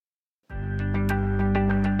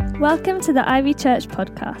Welcome to the Ivy Church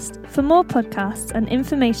podcast. For more podcasts and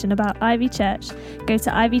information about Ivy Church, go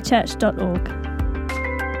to ivychurch.org.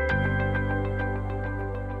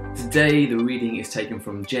 Today the reading is taken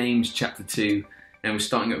from James chapter 2 and we're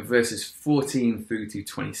starting at verses 14 through to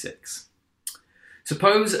 26.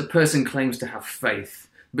 Suppose a person claims to have faith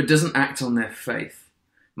but doesn't act on their faith.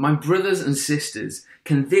 My brothers and sisters,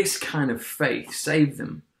 can this kind of faith save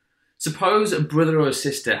them? Suppose a brother or a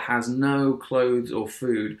sister has no clothes or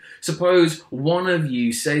food. Suppose one of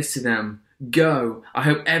you says to them, "Go, I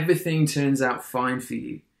hope everything turns out fine for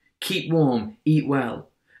you. Keep warm, eat well."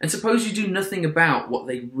 And suppose you do nothing about what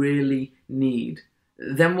they really need.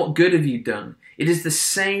 Then what good have you done? It is the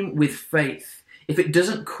same with faith. If it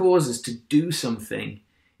doesn't cause us to do something,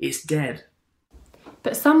 it's dead.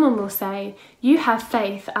 But someone will say, "You have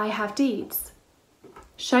faith, I have deeds."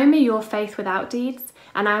 Show me your faith without deeds,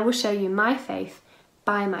 and I will show you my faith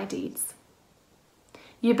by my deeds.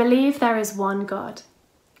 You believe there is one God.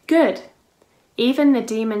 Good. Even the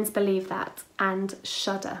demons believe that and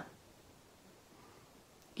shudder.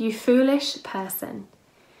 You foolish person.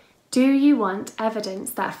 Do you want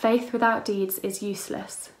evidence that faith without deeds is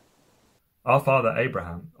useless? Our father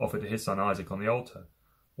Abraham offered his son Isaac on the altar.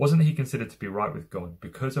 Wasn't he considered to be right with God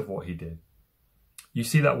because of what he did? You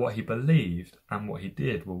see that what he believed and what he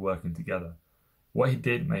did were working together. What he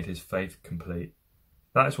did made his faith complete.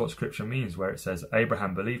 That is what Scripture means where it says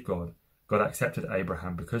Abraham believed God. God accepted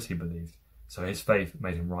Abraham because he believed, so his faith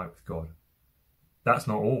made him right with God. That's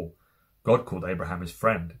not all. God called Abraham his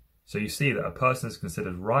friend. So you see that a person is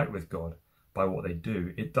considered right with God by what they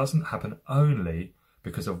do. It doesn't happen only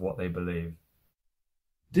because of what they believe.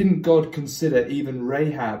 Didn't God consider even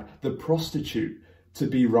Rahab, the prostitute, to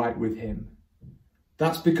be right with him?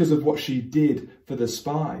 That's because of what she did for the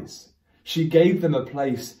spies. She gave them a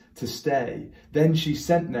place to stay. Then she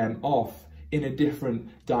sent them off in a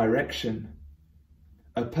different direction.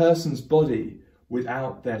 A person's body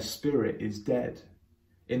without their spirit is dead.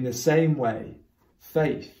 In the same way,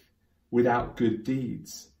 faith without good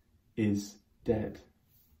deeds is dead.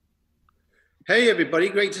 Hey everybody,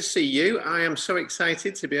 great to see you. I am so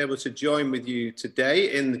excited to be able to join with you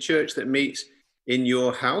today in the church that meets in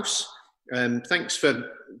your house. Thanks for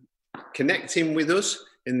connecting with us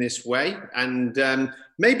in this way. And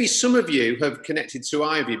maybe some of you have connected to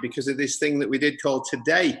Ivy because of this thing that we did called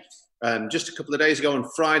Today. Just a couple of days ago on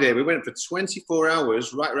Friday, we went for 24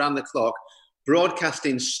 hours right around the clock,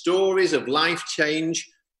 broadcasting stories of life change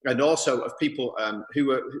and also of people who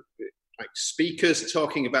were like speakers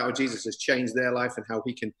talking about how Jesus has changed their life and how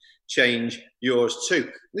he can change yours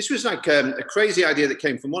too. This was like a crazy idea that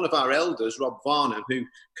came from one of our elders, Rob Varner, who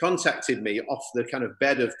contacted me off the kind of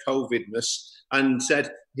bed of COVID-ness and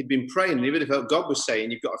said he'd been praying and he really felt God was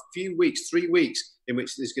saying, you've got a few weeks, 3 weeks, in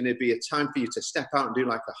which there's going to be a time for you to step out and do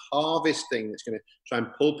like a harvest thing that's going to try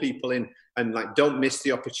and pull people in and like don't miss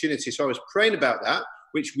the opportunity. So I was praying about that,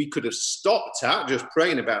 which we could have stopped at just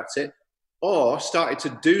praying about it, or started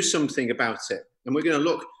to do something about it. And we're going to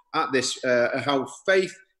look at this, how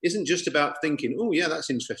faith isn't just about thinking, oh yeah, that's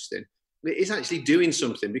interesting. It is actually doing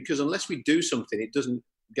something, because unless we do something, it doesn't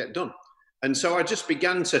get done. And so I just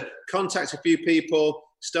began to contact a few people,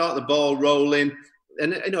 start the ball rolling.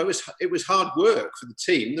 And you know, it was hard work for the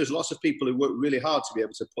team. There's lots of people who work really hard to be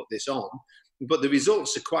able to put this on, but the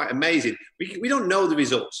results are quite amazing. We don't know the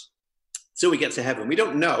results till we get to heaven. We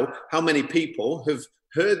don't know how many people have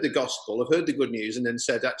heard the gospel, have heard the good news, and then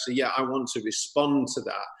said, actually, yeah, I want to respond to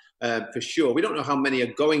that for sure. We don't know how many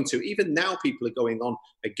are going to. Even now, people are going on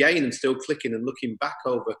again and still clicking and looking back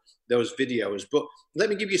over those videos. But let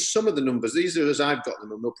me give you some of the numbers. These are as I've got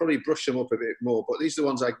them, and we'll probably brush them up a bit more. But these are the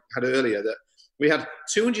ones I had earlier, that we had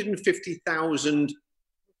 250,000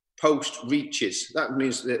 post reaches. That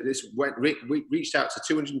means that this reached out to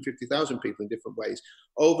 250,000 people in different ways.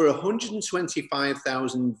 Over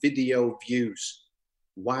 125,000 video views.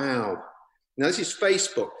 Wow. Now, this is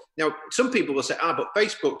Facebook. Now, some people will say, but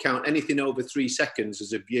Facebook count anything over 3 seconds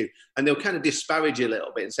as a view. And they'll kind of disparage a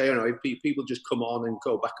little bit and say, if people just come on and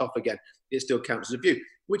go back off again, it still counts as a view,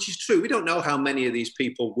 which is true. We don't know how many of these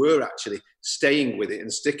people were actually staying with it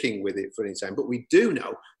and sticking with it for any time. But we do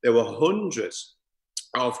know there were hundreds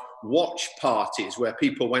of watch parties where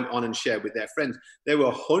people went on and shared with their friends. There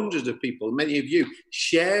were hundreds of people, many of you,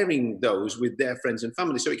 sharing those with their friends and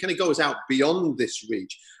family. So it kind of goes out beyond this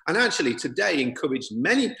reach. And actually today encouraged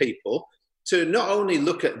many people to not only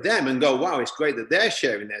look at them and go, wow, it's great that they're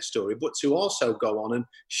sharing their story, but to also go on and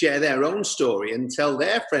share their own story and tell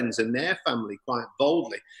their friends and their family quite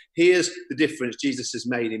boldly, here's the difference Jesus has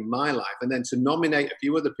made in my life. And then to nominate a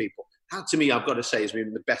few other people. That, to me, I've got to say, has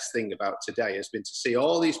been the best thing about today, has been to see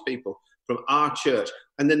all these people from our church.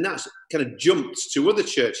 And then that's kind of jumped to other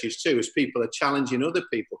churches too, as people are challenging other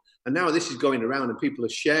people. And now this is going around and people are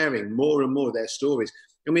sharing more and more of their stories.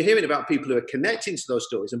 And we're hearing about people who are connecting to those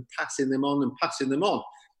stories and passing them on,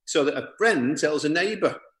 so that a friend tells a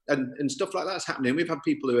neighbour, and stuff like that's happening. We've had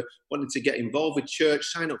people who are wanting to get involved with church,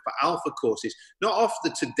 sign up for Alpha courses, not off the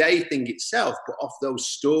Today thing itself, but off those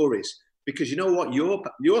stories. Because you know what?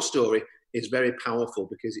 Your story is very powerful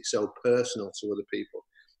because it's so personal to other people.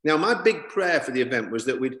 Now, my big prayer for the event was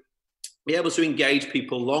that we'd be able to engage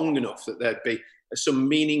people long enough that there'd be some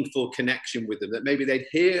meaningful connection with them, that maybe they'd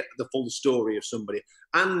hear the full story of somebody,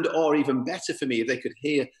 and or even better for me, if they could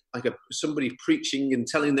hear like somebody preaching and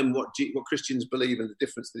telling them what Christians believe and the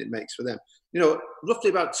difference that it makes for them. You know, roughly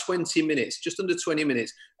about 20 minutes, just under 20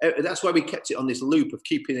 minutes. That's why we kept it on this loop of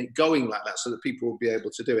keeping it going like that, so that people will be able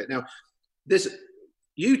to do it. Now,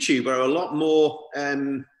 YouTube are a lot more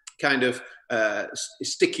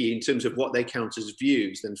sticky in terms of what they count as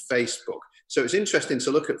views than Facebook. So it's interesting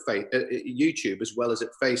to look at YouTube as well as at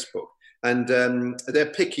Facebook. And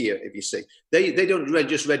they're pickier, if you see. They don't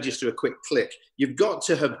just register a quick click. You've got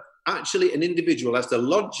to have actually an individual has to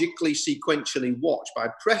logically, sequentially watch by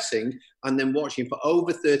pressing and then watching for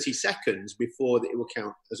over 30 seconds before it will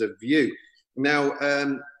count as a view. Now,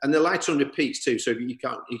 and they're lighter on repeats too, so you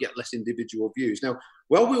get less individual views. Now,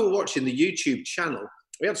 while we were watching the YouTube channel,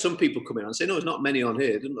 we had some people coming on and say, no, there's not many on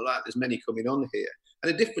here. It doesn't look like there's many coming on here.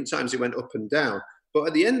 And at different times it went up and down. But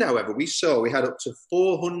at the end, however, we had up to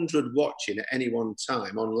 400 watching at any one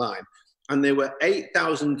time online. And there were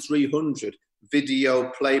 8,300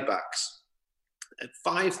 video playbacks,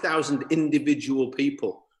 5,000 individual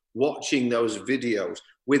people watching those videos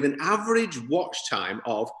with an average watch time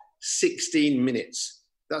of 16 minutes.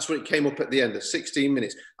 That's what it came up at the end of 16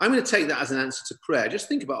 minutes. I'm going to take that as an answer to prayer. Just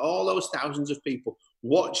think about all those thousands of people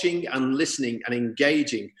watching and listening and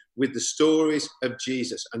engaging with the stories of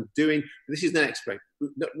Jesus and doing, this is the next break,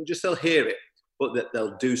 not just they'll hear it, but that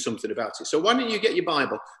they'll do something about it. So why don't you get your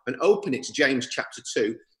Bible and open it to James chapter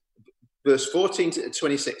 2, verse 14 to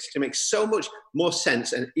 26. It makes so much more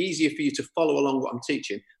sense and easier for you to follow along what I'm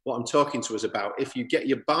teaching, what I'm talking to us about. If you get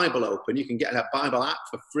your Bible open, you can get that Bible app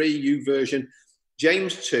for free, YouVersion,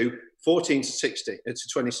 James 2, 14 to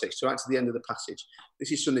 26, so right to the end of the passage.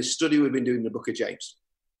 This is from this study we've been doing in the book of James.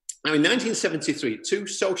 Now, in 1973, two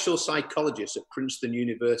social psychologists at Princeton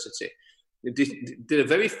University did a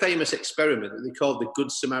very famous experiment that they called the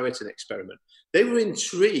Good Samaritan experiment. They were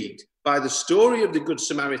intrigued by the story of the Good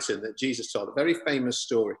Samaritan that Jesus told, a very famous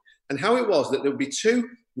story, and how it was that there would be two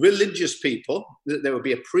religious people, that there would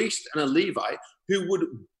be a priest and a Levite, who would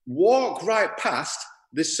walk right past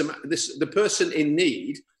the person in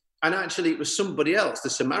need, and actually it was somebody else, the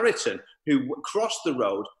Samaritan, who crossed the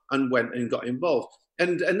road and went and got involved.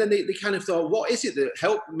 And then they kind of thought, what is it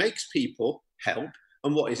that makes people help?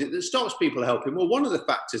 And what is it that stops people helping? Well, one of the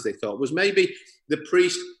factors they thought was maybe the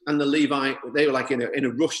priest and the Levite, they were like in a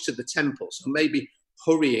rush to the temple. So maybe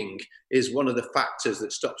hurrying is one of the factors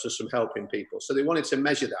that stops us from helping people. So they wanted to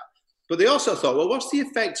measure that. But they also thought, well, what's the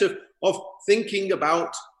effect of thinking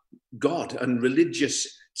about God and religious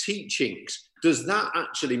teachings? Does that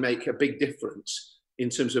actually make a big difference in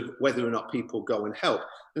terms of whether or not people go and help?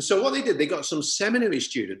 And so what they did, they got some seminary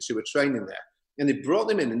students who were training there, and they brought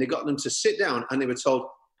them in and they got them to sit down, and they were told,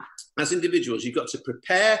 as individuals, you've got to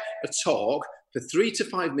prepare a talk, a 3 to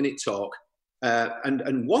 5 minute talk.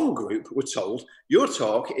 And one group were told, your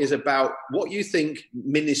talk is about what you think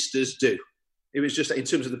ministers do. It was just in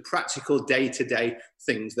terms of the practical day-to-day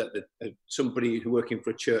things that somebody who working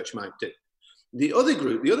for a church might do. The other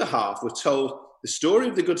group, the other half, were told the story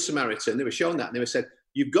of the Good Samaritan. They were shown that, and they were said,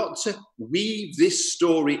 you've got to weave this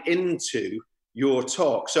story into your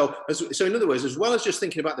talk. So in other words, as well as just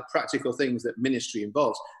thinking about the practical things that ministry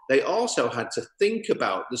involves, they also had to think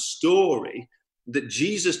about the story that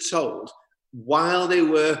Jesus told while they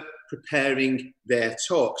were preparing their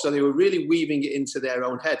talk. So they were really weaving it into their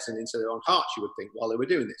own heads and into their own hearts, you would think, while they were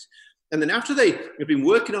doing this. And then after they had been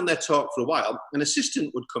working on their talk for a while, an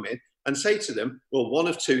assistant would come in and say to them, well, one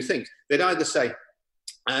of two things. They'd either say,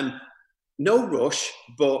 no rush,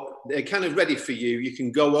 but they're kind of ready for you. You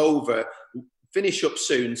can go over, finish up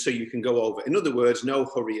soon so you can go over. In other words, no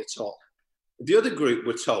hurry at all. The other group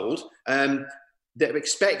were told, they're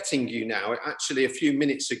expecting you now, actually a few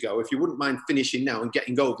minutes ago, if you wouldn't mind finishing now and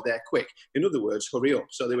getting over there quick. In other words, hurry up.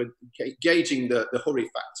 So they were gauging the hurry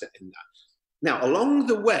factor in that. Now, along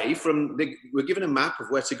the way, we're given a map of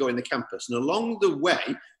where to go in the campus, and along the way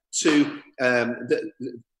to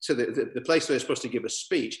the place where they're supposed to give a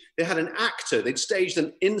speech, they had an actor. They'd staged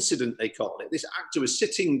an incident, they called it. This actor was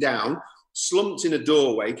sitting down, slumped in a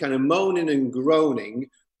doorway, kind of moaning and groaning,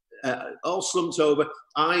 all slumped over,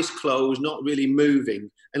 eyes closed, not really moving,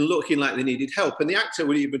 and looking like they needed help. And the actor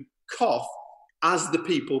would even cough as the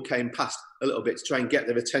people came past a little bit to try and get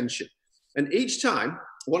their attention. And each time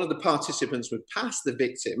one of the participants would pass the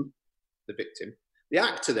victim, the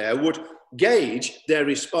actor there would gauge their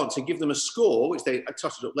response and give them a score, which they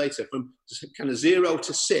totted up later, from kind of 0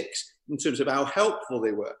 to 6 in terms of how helpful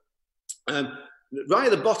they were. Right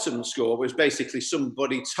at the bottom score was basically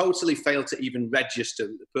somebody totally failed to even register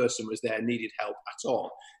that the person was there, needed help at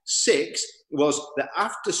all. 6 was that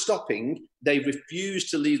after stopping, they refused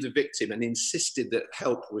to leave the victim and insisted that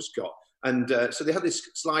help was got. And so they had this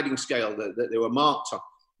sliding scale that they were marked on.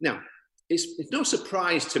 Now, it's no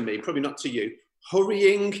surprise to me, probably not to you,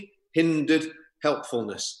 hurrying hindered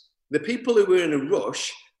helpfulness. The people who were in a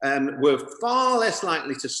rush were far less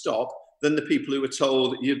likely to stop than the people who were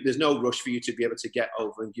told there's no rush for you to be able to get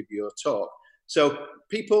over and give your talk. So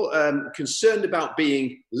people concerned about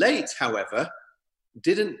being late, however,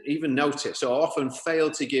 didn't even notice or often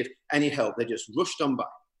failed to give any help. They just rushed on by.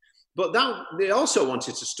 But they also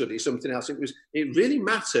wanted to study something else. It really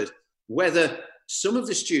mattered whether some of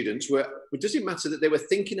the students does it matter that they were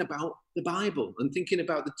thinking about the Bible and thinking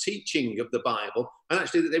about the teaching of the Bible, and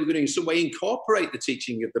actually that they were going to in some way incorporate the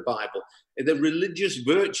teaching of the Bible, the religious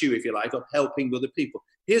virtue, if you like, of helping other people.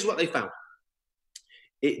 Here's what they found.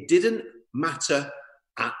 It didn't matter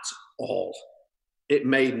at all. It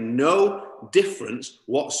made no difference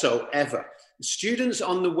whatsoever. Students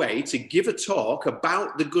on the way to give a talk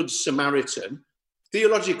about the Good Samaritan,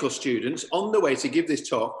 theological students on the way to give this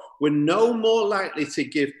talk, were no more likely to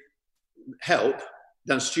give help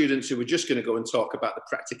than students who were just going to go and talk about the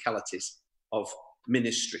practicalities of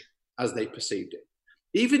ministry as they perceived it.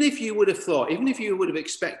 Even if you would have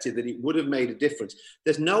expected that it would have made a difference,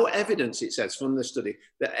 there's no evidence, it says from the study,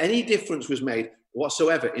 that any difference was made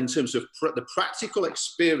whatsoever in terms of the practical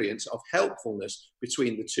experience of helpfulness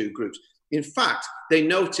between the two groups. In fact, they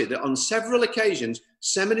noted that on several occasions,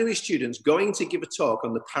 seminary students going to give a talk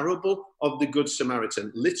on the parable of the Good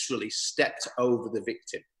Samaritan literally stepped over the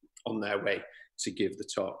victim on their way to give the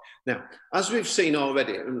talk. Now, as we've seen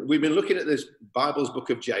already, we've been looking at this Bible's book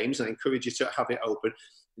of James. I encourage you to have it open.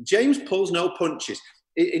 James pulls no punches.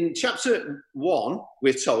 In chapter 1,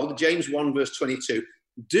 we're told, James 1 verse 22,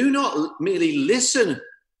 do not merely listen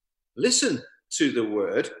to the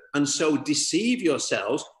word and so deceive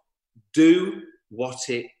yourselves. Do what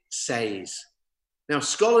it says. Now,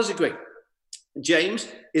 scholars agree. James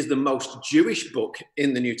is the most Jewish book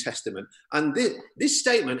in the New Testament. And this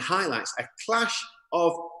statement highlights a clash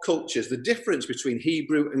of cultures, the difference between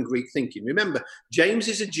Hebrew and Greek thinking. Remember, James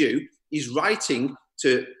is a Jew. He's writing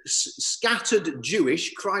to scattered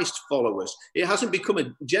Jewish Christ followers. It hasn't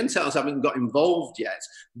become Gentiles haven't got involved yet,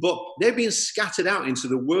 but they've been scattered out into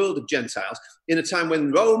the world of Gentiles in a time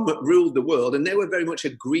when Rome ruled the world, and they were very much a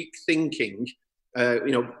Greek thinking.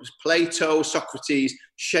 Plato, Socrates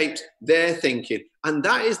shaped their thinking. And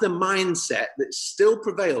that is the mindset that still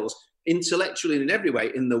prevails intellectually and in every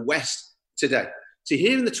way in the West today. So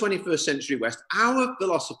here in the 21st century West, our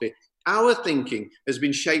philosophy, our thinking has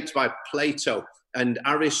been shaped by Plato and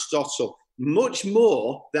Aristotle, much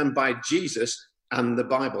more than by Jesus and the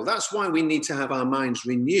Bible. That's why we need to have our minds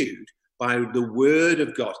renewed by the Word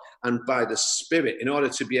of God and by the Spirit in order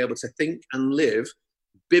to be able to think and live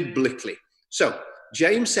biblically. So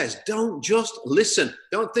James says, don't just listen.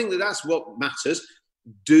 Don't think that that's what matters.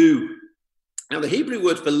 Do. Now, the Hebrew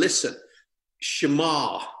word for listen,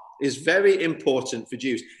 shema, is very important for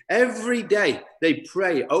Jews. Every day they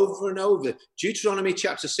pray over and over. Deuteronomy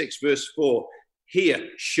chapter 6, verse 4. Hear,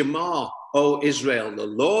 Shema, O Israel, the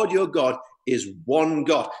Lord your God is one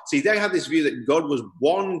God. See, they had this view that God was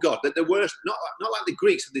one God, that there were, not like the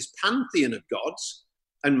Greeks, had this pantheon of gods,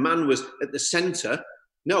 and man was at the center.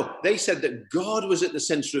 No, they said that God was at the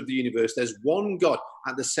center of the universe. There's one God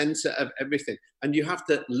at the center of everything. And you have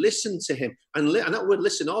to listen to him. And that word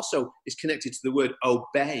listen also is connected to the word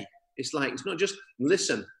obey. It's not just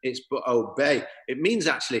listen, it's but obey. It means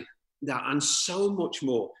actually that and so much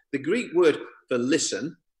more. The Greek word for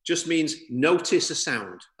listen just means notice a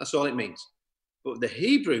sound. That's all it means. But the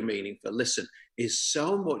Hebrew meaning for listen is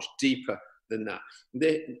so much deeper than that.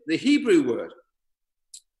 The Hebrew word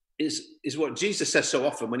is what Jesus says so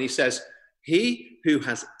often when he says, he who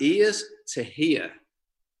has ears to hear,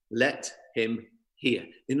 let him hear.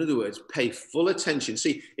 In other words, pay full attention.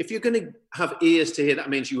 See, if you're going to have ears to hear,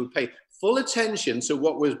 that means you would pay full attention to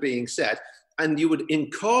what was being said, and you would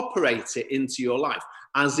incorporate it into your life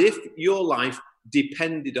as if your life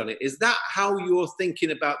depended on it. Is that how you're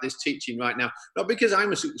thinking about this teaching right now? Not because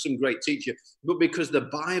I'm some great teacher, but because the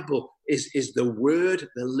Bible is the word,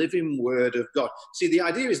 the living word of God. See, the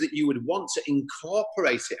idea is that you would want to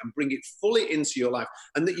incorporate it and bring it fully into your life,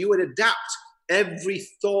 and that you would adapt every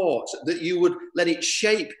thought, that you would let it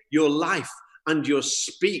shape your life and your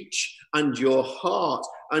speech and your heart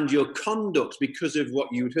and your conduct because of what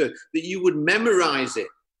you'd heard, that you would memorize it,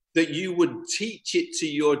 that you would teach it to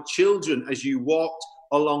your children as you walked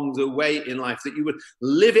along the way in life, that you would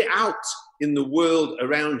live it out in the world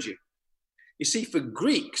around you. You see, for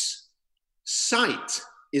Greeks, sight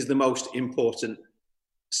is the most important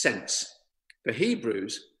sense. For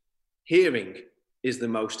Hebrews, hearing is the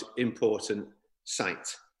most important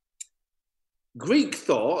sight. Greek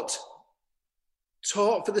thought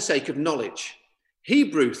taught for the sake of knowledge.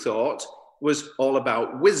 Hebrew thought was all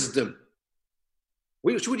about wisdom.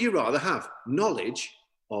 Which would you rather have, knowledge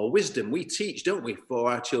or wisdom? We teach, don't we,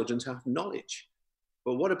 for our children to have knowledge.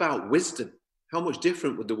 But what about wisdom? How much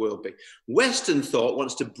different would the world be? Western thought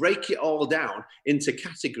wants to break it all down into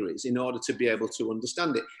categories in order to be able to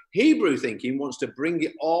understand it. Hebrew thinking wants to bring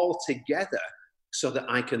it all together so that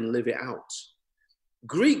I can live it out.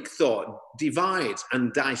 Greek thought divides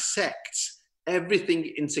and dissects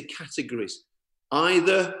everything into categories,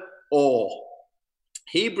 either or.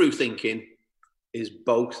 Hebrew thinking is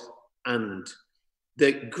both and.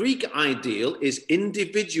 The Greek ideal is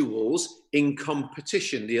individuals in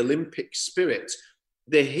competition, the Olympic spirit.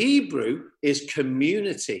 The Hebrew is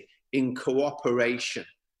community in cooperation.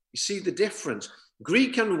 You see the difference?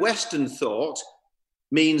 Greek and Western thought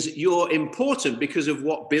means you're important because of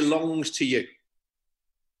what belongs to you.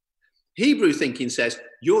 Hebrew thinking says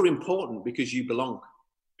you're important because you belong,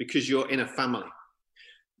 because you're in a family.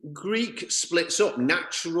 Greek splits up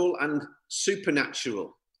natural and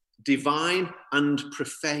supernatural, divine and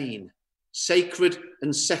profane, sacred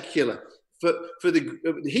and secular. For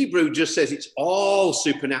the Hebrew just says it's all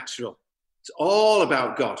supernatural. It's all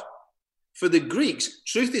about God. For the Greeks,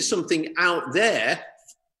 truth is something out there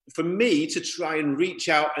for me to try and reach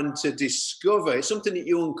out and to discover. It's something that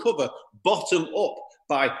you uncover bottom up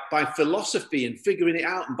by philosophy and figuring it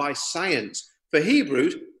out and by science. For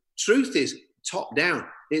Hebrews, truth is top down.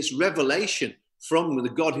 It's revelation from the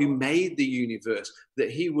God who made the universe,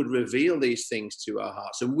 that he would reveal these things to our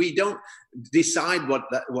hearts. And we don't decide what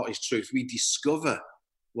is truth. We discover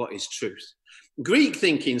what is truth. Greek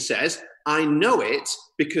thinking says, I know it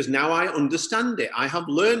because now I understand it. I have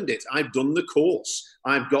learned it. I've done the course.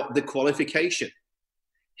 I've got the qualification.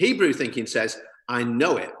 Hebrew thinking says, I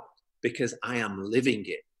know it because I am living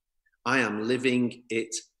it. I am living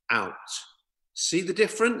it out. See the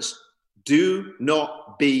difference? Do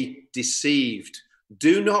not be deceived.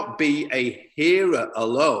 Do not be a hearer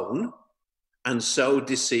alone and so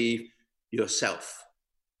deceive yourself.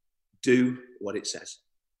 Do what it says.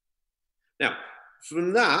 Now,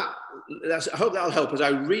 from that, I hope that'll help as I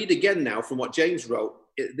read again now from what James wrote,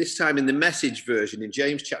 this time in the Message version, in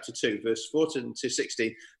James chapter 2, verse 14 to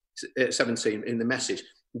 17 in the Message.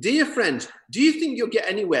 Dear friends, do you think you'll get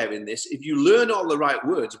anywhere in this if you learn all the right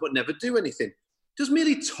words but never do anything? Does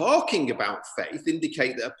merely talking about faith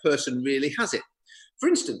indicate that a person really has it? For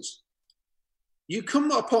instance, you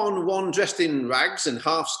come upon one dressed in rags and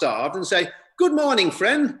half-starved and say, good morning,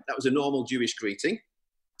 friend. That was a normal Jewish greeting.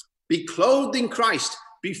 Be clothed in Christ,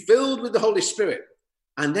 be filled with the Holy Spirit,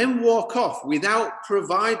 and then walk off without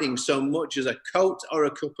providing so much as a coat or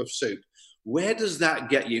a cup of soup. Where does that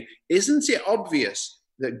get you? Isn't it obvious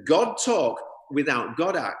that God talk without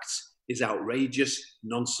God acts is outrageous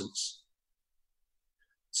nonsense?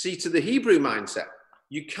 See, to the Hebrew mindset,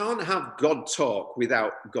 you can't have God talk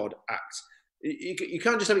without God act. You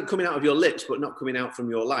can't just have it coming out of your lips, but not coming out from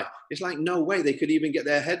your life. It's like, no way they could even get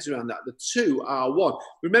their heads around that. The two are one.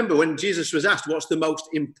 Remember when Jesus was asked, what's the most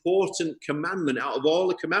important commandment out of all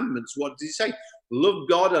the commandments? What did he say? Love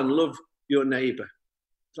God and love your neighbor.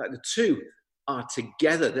 It's like the two are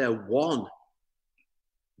together. They're one.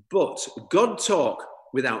 But God talk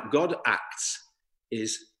without God acts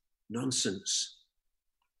is nonsense.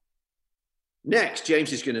 Next,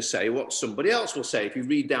 James is going to say what somebody else will say. If you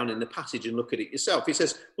read down in the passage and look at it yourself, he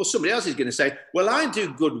says, well, somebody else is going to say, well, I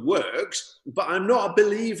do good works, but I'm not a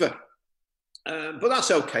believer. But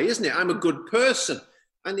that's okay, isn't it? I'm a good person.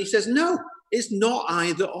 And he says, no, it's not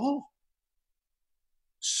either or.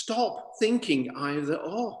 Stop thinking either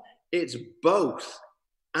or. It's both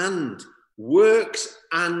and. Works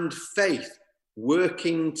and faith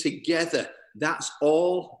working together. That's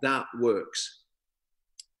all that works.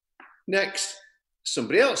 Next,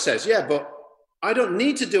 somebody else says, yeah, but I don't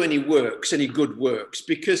need to do any works, any good works,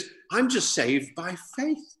 because I'm just saved by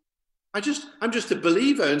faith. I'm just a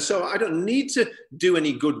believer, and so I don't need to do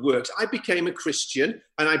any good works. I became a Christian,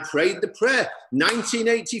 and I prayed the prayer.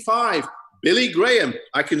 1985, Billy Graham.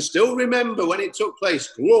 I can still remember when it took place.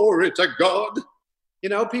 Glory to God. You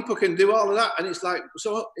know, people can do all of that, and it's like,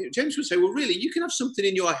 so James would say, well, really, you can have something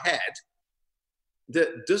in your head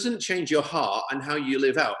that doesn't change your heart and how you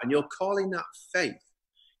live out, and you're calling that faith.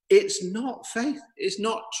 It's not faith. It's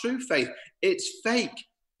not true faith. It's fake.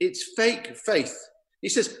 It's fake faith. He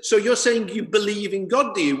says, so you're saying you believe in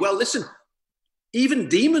God, do you? Well, listen, even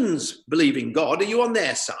demons believe in God. Are you on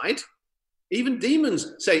their side? Even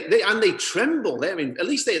demons say, they tremble. I mean, at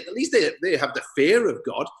least they have the fear of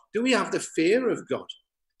God. Do we have the fear of God?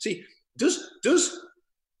 See,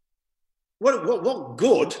 what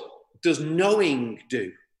good does knowing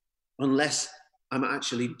do unless I'm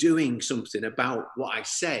actually doing something about what I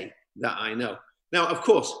say that I know? Now, of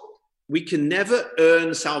course, we can never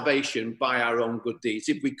earn salvation by our own good deeds.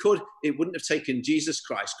 If we could, it wouldn't have taken Jesus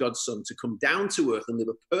Christ, God's Son, to come down to earth and live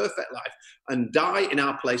a perfect life and die in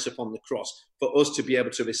our place upon the cross for us to be able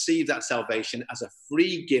to receive that salvation as a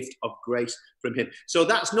free gift of grace from him. So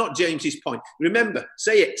that's not James's point. Remember,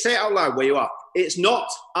 say it out loud where you are. It's not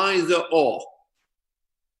either or.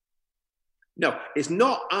 No, it's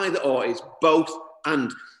not either or, it's both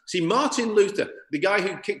and. See, Martin Luther, the guy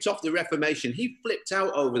who kicked off the Reformation, he flipped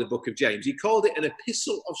out over the book of James. He called it an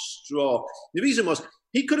epistle of straw. The reason was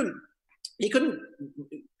he couldn't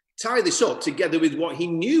tie this up together with what he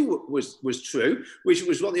knew was true, which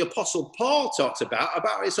was what the Apostle Paul talked about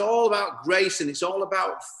it's all about grace and it's all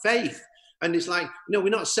about faith. And it's like, no, we're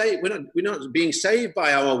not saved. We're not being saved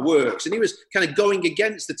by our works. And he was kind of going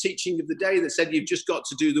against the teaching of the day that said you've just got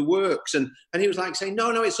to do the works. And he was like saying, no,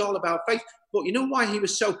 it's all about faith. But you know why he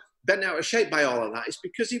was so bent out of shape by all of that? It's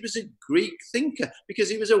because he was a Greek thinker, because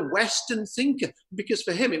he was a Western thinker, because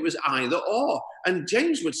for him it was either or. And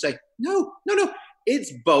James would say, no,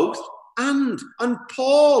 it's both and. And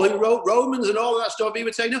Paul, who wrote Romans and all that stuff, he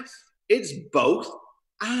would say, no, it's both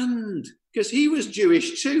and, because he was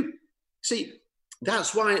Jewish too. See,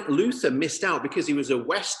 that's why Luther missed out, because he was a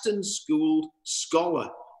Western schooled scholar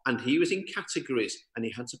and he was in categories and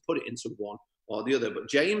he had to put it into one or the other. But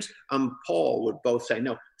James and Paul would both say,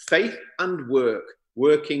 no, faith and work,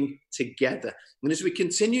 working together. And as we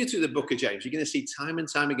continue through the book of James, you're going to see time and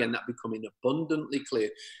time again that becoming abundantly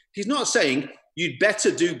clear. He's not saying you'd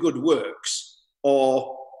better do good works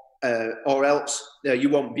or else you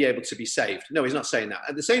won't be able to be saved. No, he's not saying that.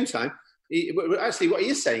 At the same time, actually what he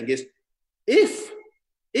is saying is, if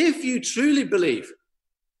you truly believe,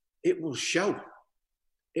 it will show.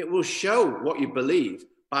 It will show what you believe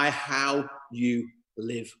by how you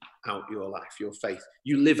live out your life, your faith.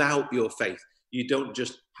 You live out your faith. You don't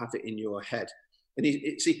just have it in your head. And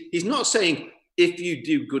he's not saying if you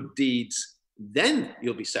do good deeds, then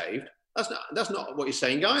you'll be saved. That's not what he's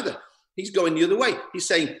saying either. He's going the other way. He's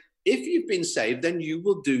saying if you've been saved, then you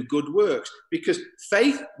will do good works, because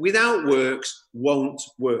faith without works won't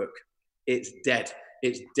work. It's dead.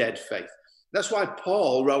 It's dead faith. That's why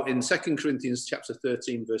Paul wrote in 2 Corinthians chapter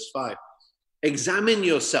 13, verse 5, examine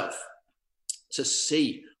yourself to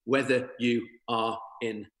see whether you are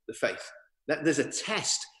in the faith. There's a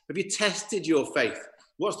test. Have you tested your faith?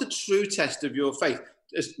 What's the true test of your faith?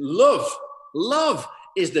 It's love. Love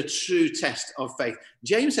is the true test of faith.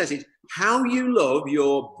 James says it's how you love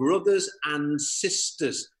your brothers and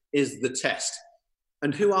sisters is the test.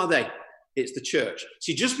 And who are they? It's the church.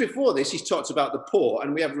 See, just before this, he's talked about the poor,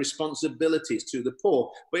 and we have responsibilities to the poor.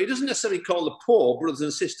 But he doesn't necessarily call the poor brothers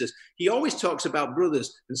and sisters. He always talks about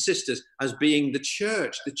brothers and sisters as being the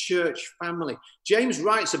church family. James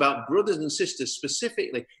writes about brothers and sisters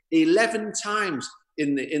specifically 11 times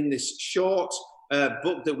in this short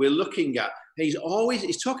book that we're looking at. He's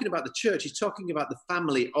talking about the church. He's talking about the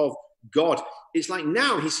family of God. It's like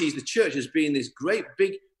now he sees the church as being this great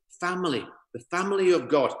big family, the family of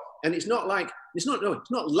God. And it's not like it's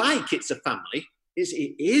a family.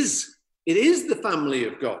 It is the family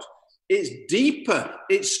of God. It's deeper.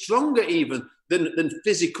 It's stronger even than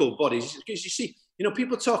physical bodies. Because you see,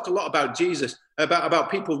 people talk a lot about Jesus,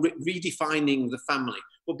 about people redefining the family.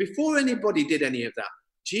 But before anybody did any of that,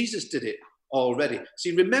 Jesus did it already.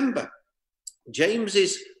 See, remember,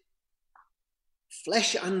 James's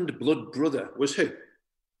flesh and blood brother was who?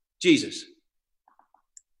 Jesus.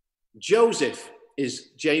 Joseph is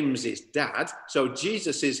James's dad, so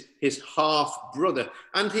Jesus is his half brother,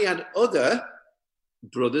 and he had other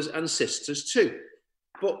brothers and sisters too.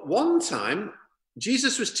 But one time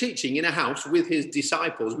Jesus was teaching in a house with his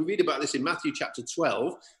disciples. We read about this in Matthew chapter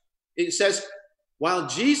 12. It says While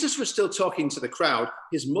Jesus was still talking to the crowd,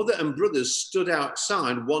 his mother and brothers stood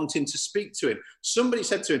outside wanting to speak to him. Somebody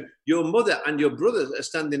said to him, your mother and your brothers are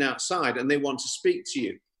standing outside and they want to speak to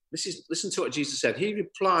you. Listen to what Jesus said. He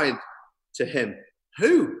replied to him,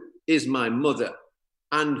 who is my mother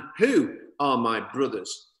and who are my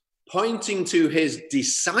brothers? Pointing to his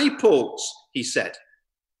disciples, he said,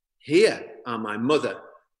 here are my mother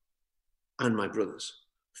and my brothers.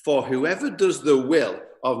 For whoever does the will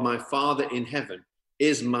of my Father in heaven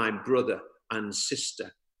is my brother and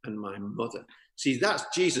sister and my mother. See, that's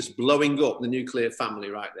Jesus blowing up the nuclear family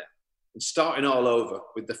right there and starting all over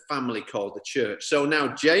with the family called the church. So now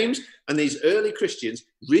James and these early Christians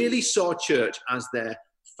really saw church as their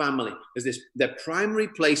family, as their primary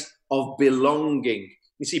place of belonging.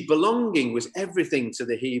 You see, belonging was everything to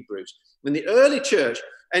the Hebrews. When the early church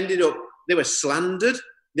ended up, they were slandered.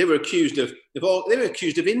 They were accused of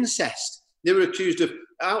incest. They were accused of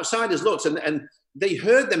outsiders looked, and they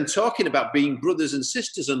heard them talking about being brothers and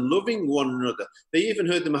sisters and loving one another. They even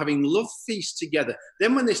heard them having love feasts together.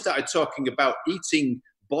 Then when they started talking about eating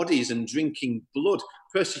bodies and drinking blood,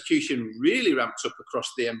 persecution really ramped up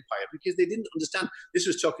across the empire because they didn't understand. This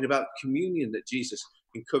was talking about communion that Jesus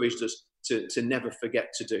encouraged us to never forget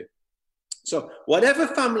to do. So whatever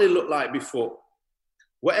family looked like before,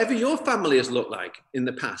 whatever your family has looked like in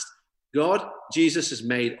the past, God, Jesus has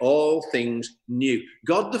made all things new.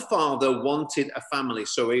 God the Father wanted a family,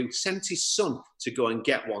 so he sent his son to go and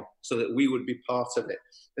get one so that we would be part of it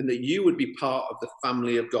and that you would be part of the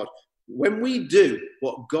family of God. When we do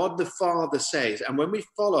what God the Father says and when we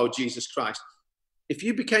follow Jesus Christ, if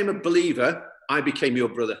you became a believer, I became your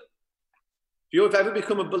brother. If you have ever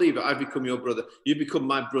become a believer, I've become your brother. You become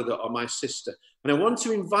my brother or my sister. And I want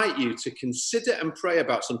to invite you to consider and pray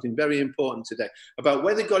about something very important today, about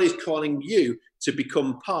whether God is calling you to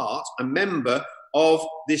become a member of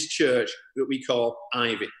this church that we call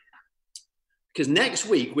Ivy. Because next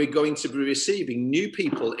week, we're going to be receiving new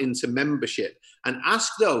people into membership and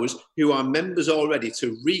ask those who are members already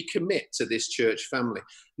to recommit to this church family.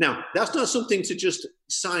 Now, that's not something to just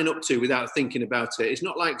sign up to without thinking about it. It's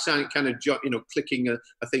not like clicking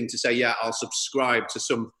a thing to say, yeah, I'll subscribe to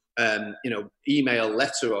some email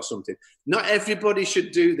letter or something. Not everybody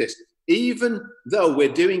should do this. Even though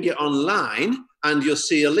we're doing it online and you'll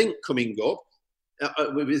see a link coming up,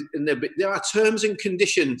 there are terms and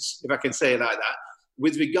conditions, if I can say it like that,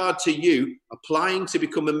 with regard to you applying to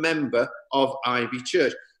become a member of Ivy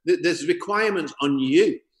Church. There's requirements on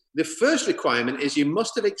you. The first requirement is you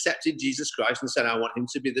must have accepted Jesus Christ and said, I want him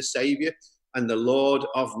to be the Saviour and the Lord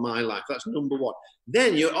of my life. That's number one.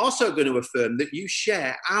 Then you're also going to affirm that you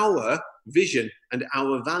share our vision and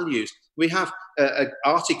our values. We have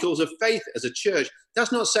articles of faith as a church.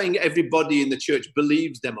 That's not saying everybody in the church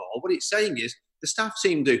believes them all. What it's saying is the staff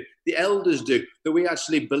team do, the elders do, that we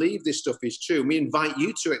actually believe this stuff is true. And we invite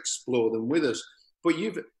you to explore them with us. But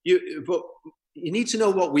you need to know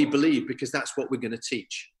what we believe, because that's what we're going to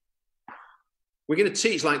teach. We're going to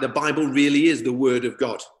teach like the Bible really is the Word of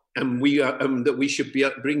God. And that we should be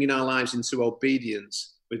bringing our lives into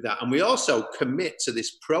obedience with that. And we also commit to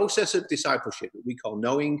this process of discipleship that we call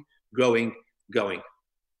knowing, growing, going.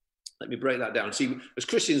 Let me break that down. See, as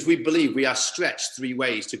Christians, we believe we are stretched three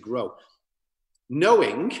ways to grow.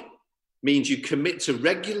 Knowing means you commit to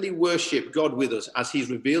regularly worship God with us as he's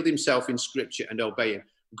revealed himself in Scripture and obey him.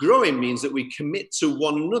 Growing means that we commit to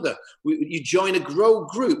one another. You join a grow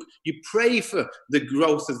group. You pray for the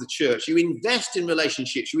growth of the church. You invest in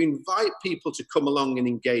relationships. You invite people to come along and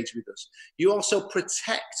engage with us. You also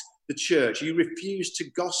protect the church. You refuse to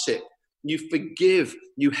gossip. You forgive.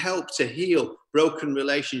 You help to heal broken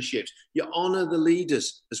relationships. You honor the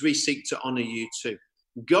leaders as we seek to honor you too.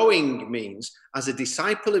 Going means, as a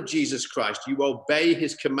disciple of Jesus Christ, you obey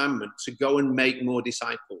his commandment to go and make more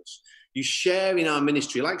disciples. You share in our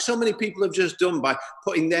ministry, like so many people have just done by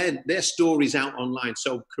putting their stories out online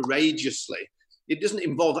so courageously. It doesn't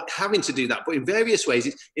involve having to do that, but in various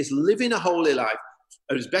ways, it's living a holy life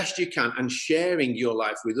as best you can and sharing your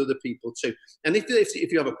life with other people too. And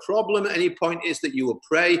if you have a problem at any point, it's that you will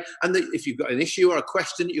pray, and that if you've got an issue or a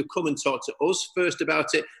question, you come and talk to us first about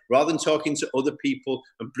it, rather than talking to other people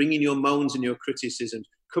and bringing your moans and your criticisms.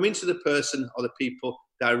 Coming to the person or the people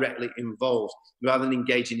directly involved, rather than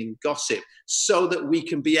engaging in gossip, so that we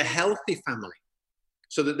can be a healthy family,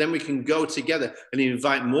 so that then we can go together and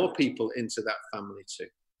invite more people into that family too.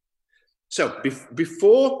 So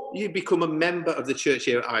before you become a member of the church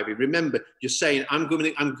here at Ivy, remember, you're saying, I'm going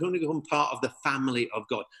to become part of the family of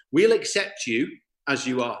God. We'll accept you as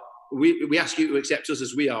you are. We ask you to accept us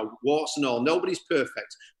as we are, warts and all. Nobody's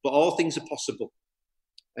perfect, but all things are possible,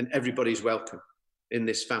 and everybody's welcome. in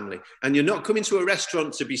this family. And you're not coming to a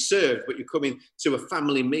restaurant to be served, but you're coming to a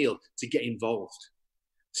family meal to get involved.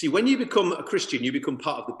 See, when you become a Christian, you become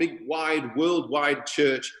part of the big, wide, worldwide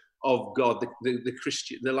church of God, the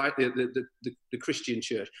Christian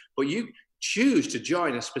church. But you choose to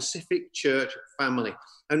join a specific church family.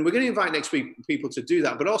 And we're going to invite next week people to do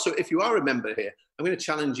that. But also, if you are a member here, I'm going to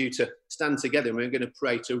challenge you to stand together and we're going to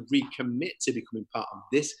pray to recommit to becoming part of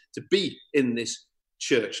this, to be in this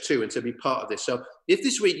church too, and to be part of this. So if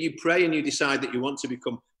this week you pray and you decide that you want to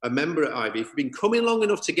become a member at Ivy, if you've been coming long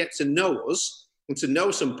enough to get to know us and to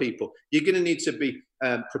know some people, you're going to need to be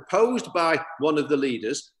proposed by one of the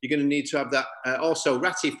leaders. You're going to need to have that also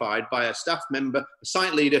ratified by a staff member, a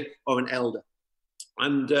site leader, or an elder.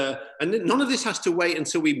 And none of this has to wait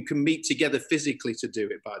until we can meet together physically to do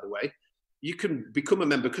it, by the way. You can become a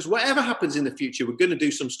member, because whatever happens in the future, we're going to do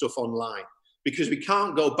some stuff online because we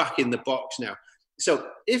can't go back in the box now. So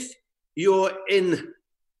if you're in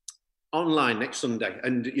online next Sunday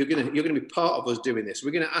and you're going to be part of us doing this,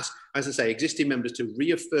 we're going to ask, as I say, existing members to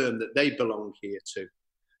reaffirm that they belong here too.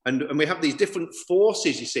 And we have these different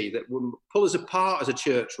forces, you see, that will pull us apart as a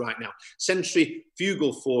church right now.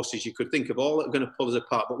 Centrifugal forces, you could think of, all that are going to pull us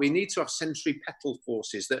apart. But we need to have centripetal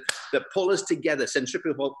forces that pull us together.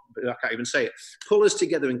 Centripetal, I can't even say it. Pull us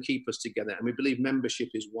together and keep us together. And we believe membership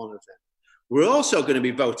is one of them. We're also going to be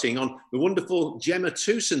voting on the wonderful Gemma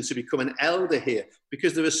Tucson to become an elder here,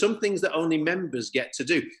 because there are some things that only members get to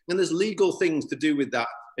do. And there's legal things to do with that,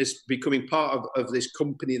 as becoming part of this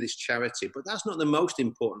company, this charity. But that's not the most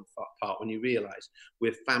important part when you realize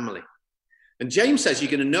we're family. And James says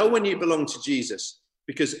you're going to know when you belong to Jesus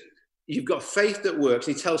because you've got faith that works.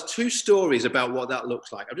 He tells two stories about what that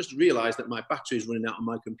looks like. I've just realized that my battery is running out on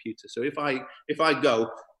my computer. So if I go,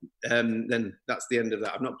 then that's the end of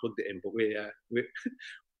that. I've not plugged it in, but we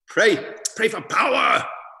pray for power.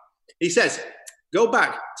 He says, go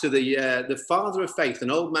back to the father of faith,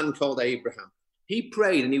 an old man called Abraham. He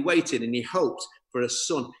prayed and he waited and he hoped for a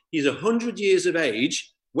son. He's 100 years of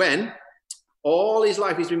age when all his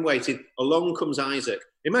life he's been waiting. Along comes Isaac.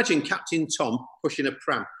 Imagine Captain Tom pushing a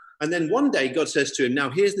pram. And then one day God says to him, now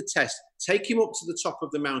here's the test. Take him up to the top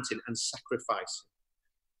of the mountain and sacrifice him.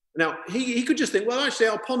 Now, he could just think, well, actually,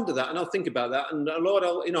 I'll ponder that and I'll think about that. And Lord,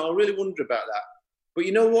 I'll really wonder about that. But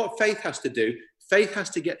you know what faith has to do? Faith has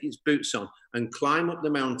to get his boots on and climb up the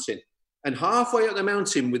mountain. And halfway up the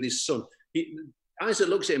mountain with his son, Isaac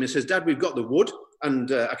looks at him and says, Dad, we've got the wood.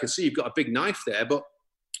 And I can see you've got a big knife there, but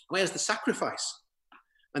where's the sacrifice?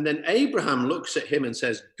 And then Abraham looks at him and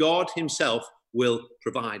says, God himself will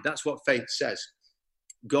provide. That's what faith says.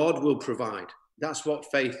 God will provide. That's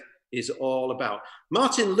what faith is all about.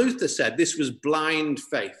 Martin Luther said this was blind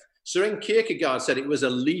faith. Søren Kierkegaard said it was a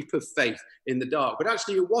leap of faith in the dark, but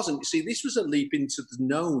actually it wasn't. You see, this was a leap into the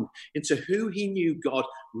known, into who he knew God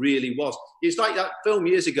really was. It's like that film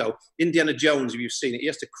years ago, Indiana Jones, if you've seen it. He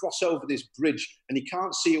has to cross over this bridge and he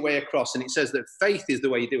can't see a way across, and it says that faith is the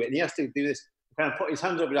way you do it. And he has to do this, kind of put his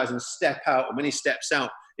hands over his eyes and step out, and when he steps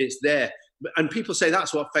out, it's there. And people say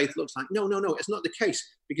that's what faith looks like. No, it's not the case,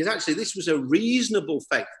 because actually this was a reasonable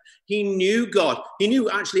faith. He knew God. He knew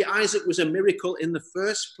actually Isaac was a miracle in the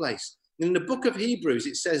first place. In the book of Hebrews,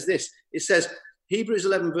 it says this. It says, Hebrews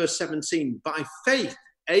 11 verse 17, by faith,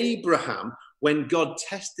 Abraham, when God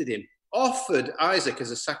tested him, offered Isaac as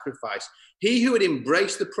a sacrifice. He who had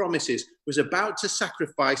embraced the promises was about to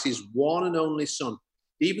sacrifice his one and only son.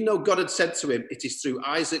 Even though God had said to him, it is through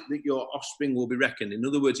Isaac that your offspring will be reckoned. In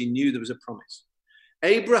other words, he knew there was a promise.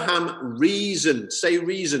 Abraham reasoned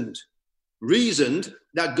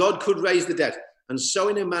that God could raise the dead. And so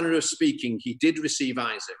in a manner of speaking, he did receive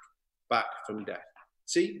Isaac back from death.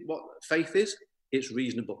 See what faith is? It's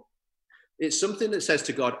reasonable. It's something that says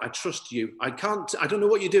to God, I trust you. I don't know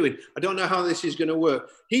what you're doing. I don't know how this is going to work.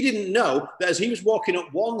 He didn't know that as he was walking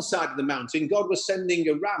up one side of the mountain, God was sending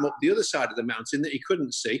a ram up the other side of the mountain that he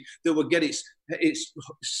couldn't see, that would get its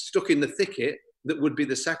stuck in the thicket, that would be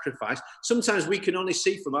the sacrifice. Sometimes we can only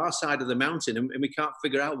see from our side of the mountain and we can't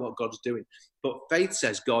figure out what God's doing. But faith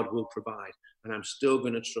says God will provide, and I'm still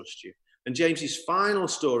going to trust you. And James's final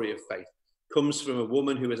story of faith comes from a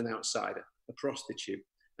woman who was an outsider, a prostitute,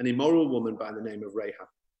 an immoral woman by the name of Rahab.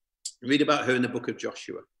 Read about her in the book of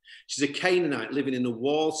Joshua. She's a Canaanite living in the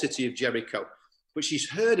walled city of Jericho. But she's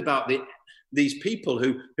heard about these people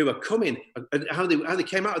who are coming, and how they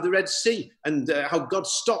came out of the Red Sea, and how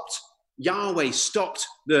Yahweh stopped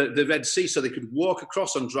the Red Sea so they could walk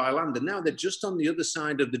across on dry land. And now they're just on the other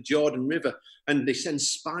side of the Jordan River, and they send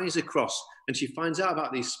spies across. And she finds out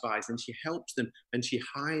about these spies, and she helps them, and she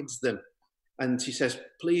hides them. And she says,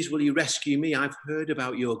 please, will you rescue me? I've heard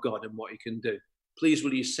about your God and what he can do. Please,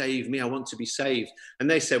 will you save me? I want to be saved. And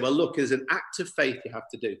they say, well, look, there's an act of faith you have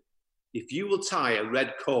to do. If you will tie a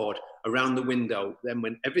red cord around the window, then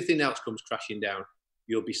when everything else comes crashing down,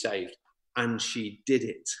 you'll be saved. And she did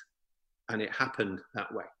it. And it happened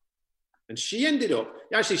that way. And she ended up,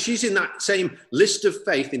 actually, she's in that same list of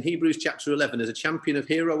faith in Hebrews chapter 11 as a champion of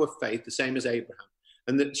hero of faith, the same as Abraham.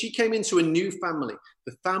 And that she came into a new family,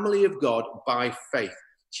 the family of God by faith.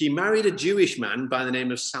 She married a Jewish man by the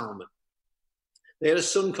name of Salmon. They had a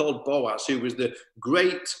son called Boaz, who was the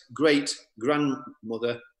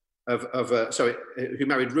great-great-grandmother who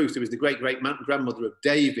married Ruth, who was the great-great-grandmother of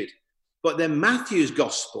David. But then Matthew's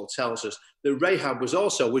gospel tells us that Rahab was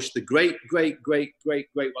also, which the well, I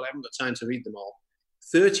haven't got time to read them all,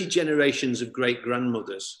 30 generations of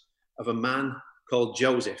great-grandmothers of a man called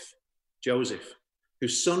Joseph,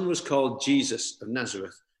 whose son was called Jesus of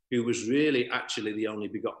Nazareth, who was really actually the only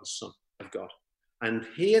begotten Son of God. And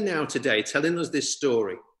here now today, telling us this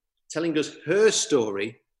story, telling us her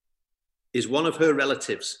story, is one of her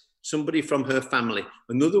relatives, somebody from her family,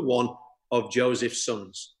 another one of Joseph's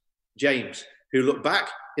sons, James, who looked back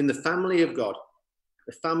in the family of God,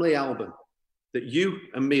 the family album that you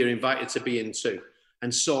and me are invited to be in too,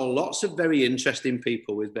 and saw lots of very interesting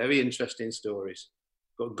people with very interesting stories.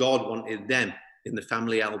 But God wanted them in the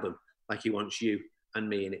family album like he wants you and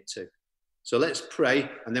me in it too. So let's pray,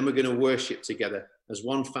 and then we're going to worship together as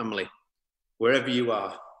one family, wherever you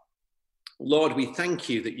are. Lord, we thank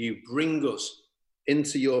you that you bring us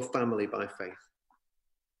into your family by faith.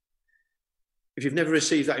 If you've never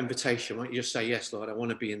received that invitation, why don't you just say, yes, Lord, I want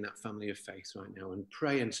to be in that family of faith right now, and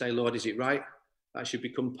pray and say, Lord, is it right that I should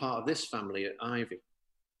become part of this family at Ivy?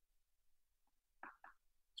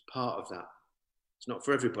 It's part of that. It's not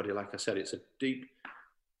for everybody, like I said. It's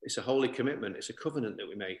a holy commitment. It's a covenant that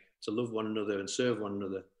we make to love one another and serve one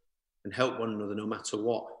another and help one another no matter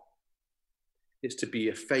what. It's to be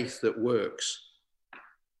a faith that works.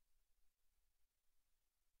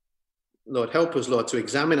 Lord, help us, Lord, to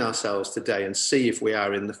examine ourselves today and see if we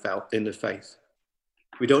are in the faith.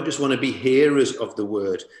 We don't just want to be hearers of the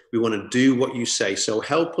word. We want to do what you say. So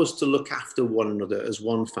help us to look after one another as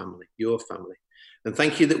one family, your family. And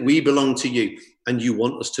thank you that we belong to you and you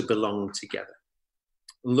want us to belong together.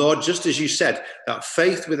 Lord, just as you said that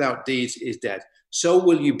faith without deeds is dead, so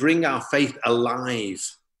will you bring our faith alive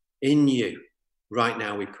in you right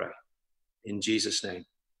now, we pray. In Jesus' name,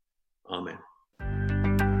 amen.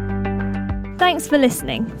 Thanks for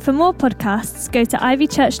listening. For more podcasts, go to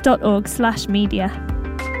ivychurch.org/media.